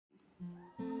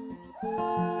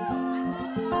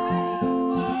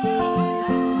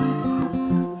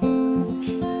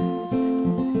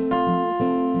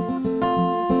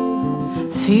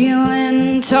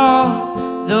feeling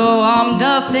tall, though I'm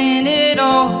nothing at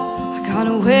all. I got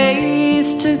a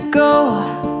ways to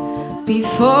go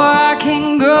before I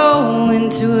can grow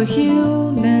into a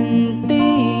human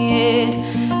being.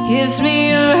 It gives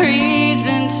me a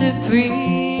reason to breathe.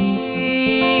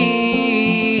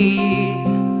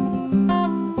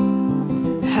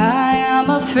 I am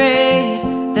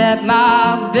afraid that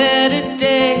my better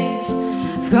days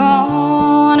have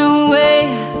gone away.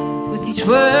 With each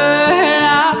word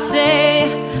I say,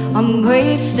 I'm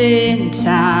wasting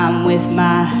time with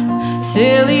my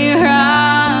silly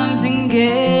rhymes and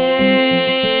games.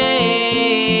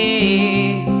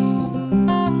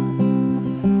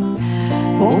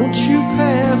 Won't you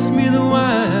pass me the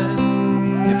wine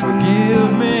and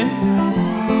forgive me?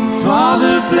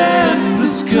 Father, bless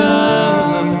this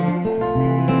cup.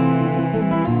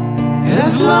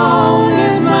 As long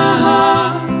as my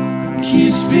heart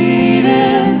keeps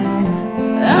beating,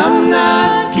 I'm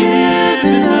not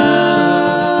giving up.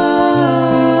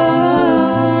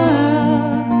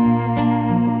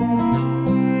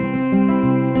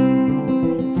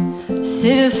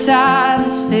 Sit aside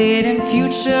as fate and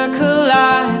future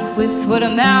collide with what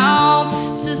amounts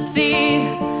to fear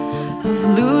of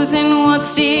losing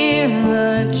what's dear,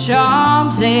 the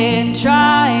charms and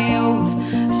trials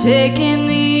of taking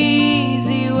the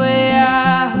easy way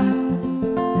out.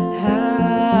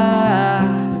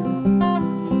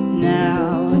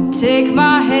 Now take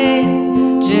my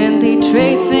hand, gently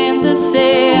tracing the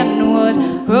sand.